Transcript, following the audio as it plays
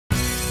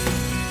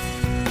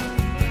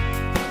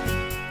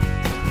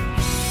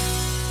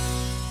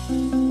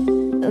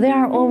there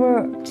are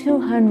over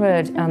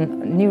 200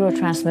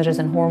 neurotransmitters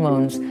and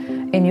hormones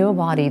in your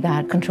body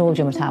that control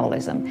your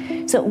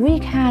metabolism. So we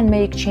can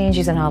make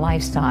changes in our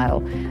lifestyle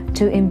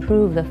to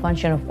improve the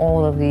function of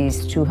all of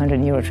these 200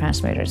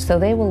 neurotransmitters. So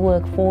they will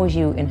work for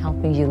you in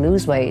helping you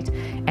lose weight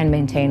and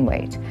maintain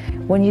weight.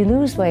 When you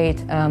lose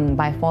weight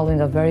by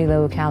following a very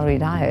low calorie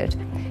diet,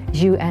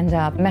 you end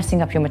up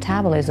messing up your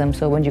metabolism.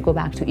 So when you go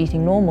back to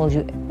eating normal,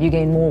 you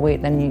gain more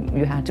weight than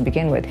you had to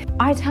begin with.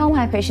 I tell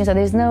my patients that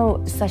there's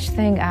no such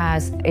thing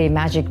as a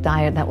magic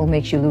diet that will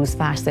make you lose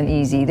fast and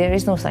easy. There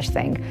is no such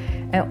thing.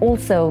 And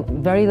also,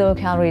 very low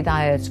calorie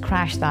diets,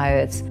 crash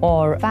diets,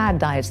 or fad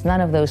diets,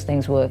 none of those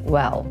things work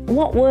well.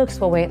 What works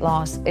for weight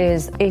loss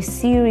is a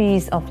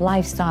series of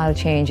lifestyle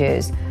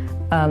changes,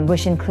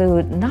 which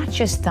include not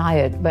just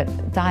diet, but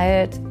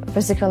diet,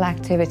 physical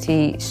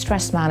activity,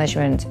 stress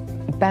management,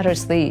 better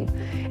sleep,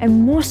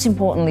 and most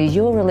importantly,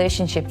 your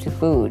relationship to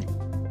food.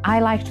 I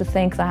like to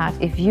think that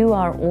if you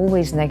are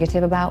always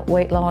negative about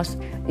weight loss,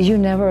 you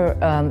never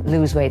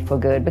lose weight for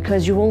good,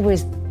 because you're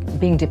always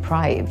being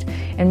deprived.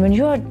 And when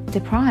you're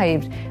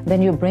deprived,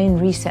 then your brain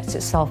resets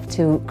itself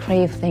to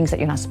crave things that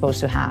you're not supposed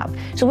to have.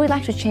 So we'd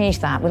like to change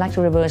that. We'd like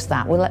to reverse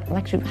that. We'd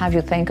like to have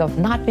you think of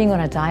not being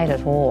on a diet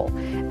at all,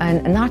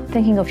 and not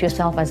thinking of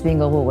yourself as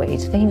being overweight,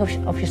 thinking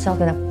of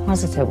yourself in a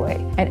positive way.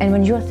 And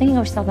when you're thinking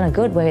of yourself in a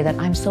good way, that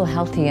I'm so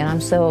healthy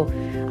and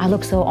I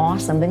look so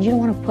awesome, then you don't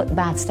want to put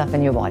bad stuff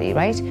in your body,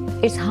 right?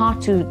 It's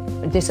hard to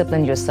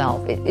discipline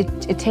yourself.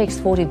 It takes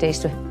 40 days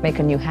to make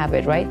a new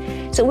habit, right?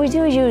 So we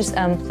do use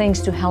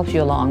things to help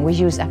you along. We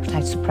use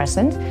appetite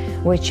suppressant,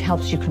 which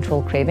helps you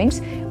control cravings.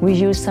 We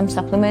use some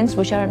supplements,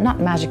 which are not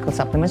magical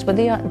supplements, but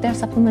they're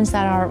supplements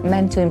that are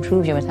meant to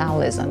improve your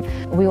metabolism.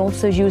 We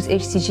also use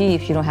HCG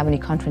if you don't have any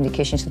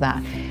contraindications to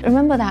that.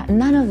 Remember that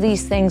none of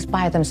these things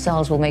by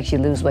themselves will make you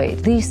lose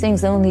weight. These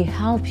things only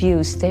help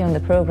you stay on the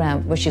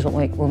program, which is what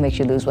will make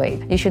you lose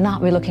weight. You should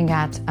not be looking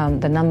at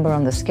the number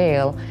on the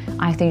scale.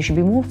 I think you should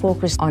be more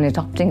focused on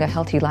adopting a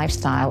healthy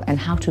lifestyle and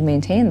how to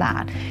maintain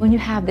that. When you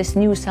have this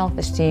new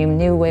self-esteem,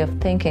 new way of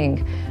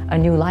thinking, a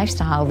new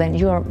lifestyle, then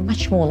you're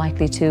much more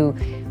likely to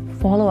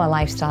follow a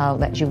lifestyle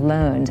that you've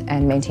learned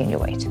and maintain your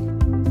weight.